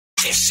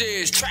This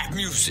is trap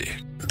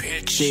music,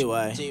 bitch.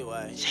 G-Way.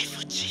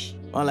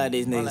 Don't let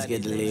these niggas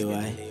get the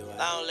leeway.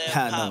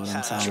 I know what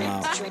I'm talking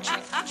about.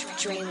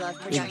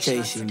 We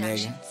chase you,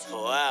 nigga.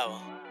 Forever.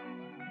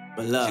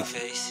 But look.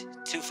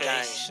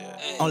 Two-Face.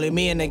 Only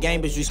me in the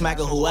game, bitch, we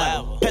smackin'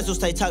 whoever. Pistols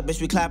stay tucked,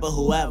 bitch, we clappin'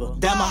 whoever.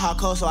 Damn, my heart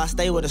cold, so I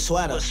stay with a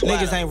sweater.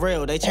 Niggas ain't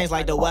real, they change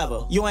like the weather.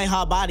 You ain't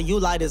hard body, you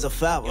light as a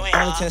feather.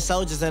 Only 10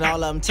 soldiers and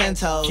all of them 10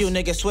 toes. Few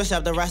niggas switch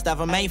up, the rest of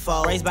them ain't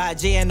fold. Raised by a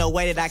G, ain't no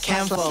way that I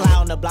can fold. Fly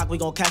on the block, we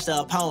gon' catch the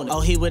opponent.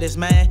 Oh, he with his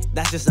man?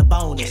 That's just a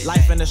bonus.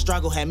 Life in the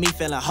struggle had me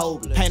feeling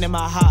hopeless. Pain in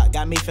my heart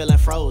got me feeling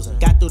frozen.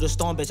 Got through the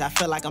storm, bitch, I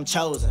feel like I'm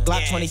chosen.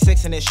 Glock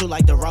 26 and it shoot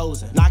like the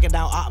Rosen. Knocking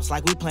down ops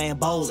like we playing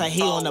bowling. Say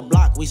he on the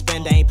block, we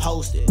spend, they ain't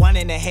posted. One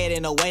in the head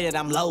in a way that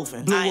I'm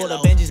loafing. Blue water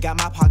Benjis got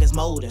my pockets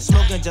molding.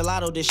 Smoking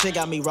gelato, this shit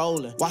got me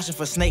rolling. Watching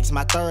for snakes,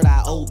 my third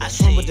eye open.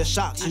 Swim with the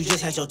sharks, you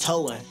just had your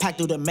toe in. Packed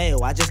through the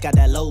mail, I just got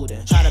that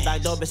loading. Try to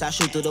back door, bitch, I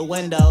shoot through the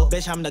window.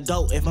 Bitch, I'm the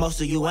GOAT, if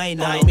most of you ain't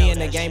know. Me in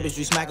the game, bitch,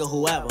 we smackin'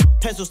 whoever.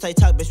 Pistols stay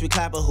tucked, bitch, we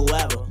clappin'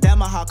 whoever. Damn,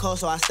 my heart cold,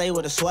 so I stay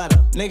with a sweater.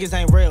 Niggas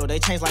ain't real, they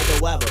change like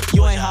the weather.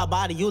 You ain't hard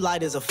body, you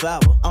light as a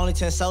feather. Only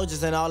 10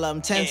 soldiers and all of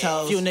them 10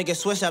 toes. Few niggas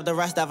switch up, the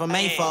rest of them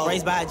ain't fold.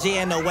 Raised by a G,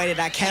 ain't no way that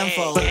I can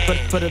fold.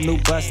 Put a new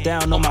bust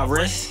down on my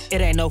wrist.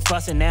 It ain't no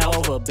fussing now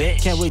over a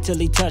bitch. Can't wait till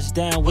he touch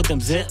down with them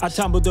zips. I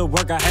tumbled to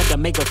work, I had to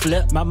make a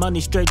flip. My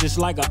money straight just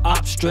like a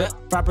op strip.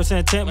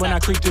 5% tint when I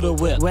creep through the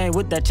whip. We ain't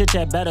with that chit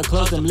chat, better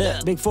close them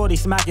lips. Big 40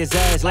 smack his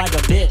ass like a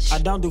bitch. I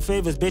don't do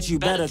favors, bitch, you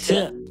better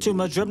tip. Too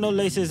much drip, no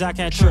laces, I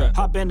can't trip.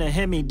 Hop in the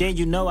Hemi, then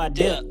you know I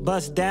dip.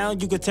 Bust down,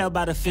 you could tell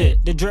by the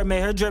fit. The drip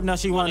made her drip, now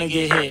she wanna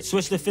get hit.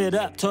 Switch the fit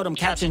up, told him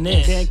caption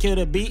this. Can't kill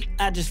the beat,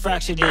 I just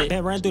fractured it.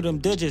 Been ran through them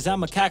digits,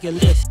 I'm a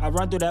calculus. I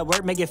run through that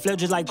work, make it flip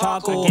just like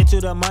parkour. I get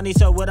to the money,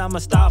 so what I'ma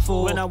stop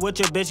for? When I'm with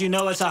your bitch, you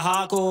know it's a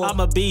hardcore. I'm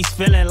a beast,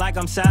 feeling like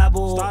I'm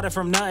Cyborg. Started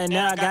from nothing,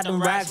 now I got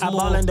them racks. I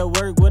ball into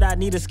work, what I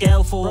need a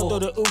scale for. Run through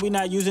the oop, we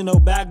not using no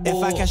backboard.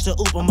 If I catch the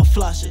oop, I'ma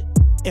flush it.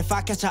 If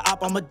I catch a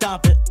op, I'ma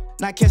dump it.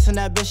 Not kissing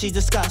that bitch, she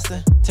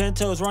disgusting. 10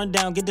 toes, run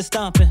down, get the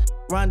stomping.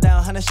 Run down,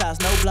 100 shots,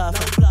 no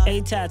bluffing.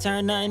 A-tie,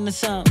 turn nothing to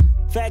something.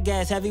 Fat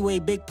gas,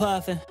 heavyweight, big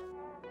puffin'.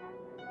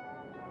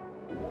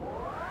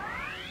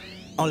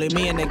 Only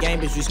me in the game,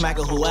 bitch, we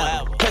smackin'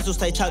 whoever. Pistols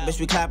stay tucked, bitch,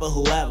 we clappin'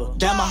 whoever.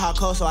 Damn, my heart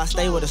cold, so I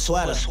stay with a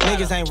sweater.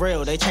 Niggas ain't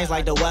real, they change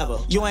like the weather.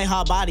 You ain't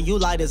hard body, you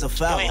light as a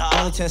feather.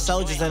 Only 10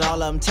 soldiers and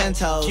all of them 10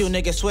 toes. Few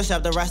niggas switch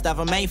up, the rest of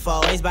them ain't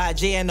fold. Raised by a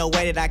G, ain't no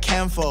way that I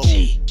can fold.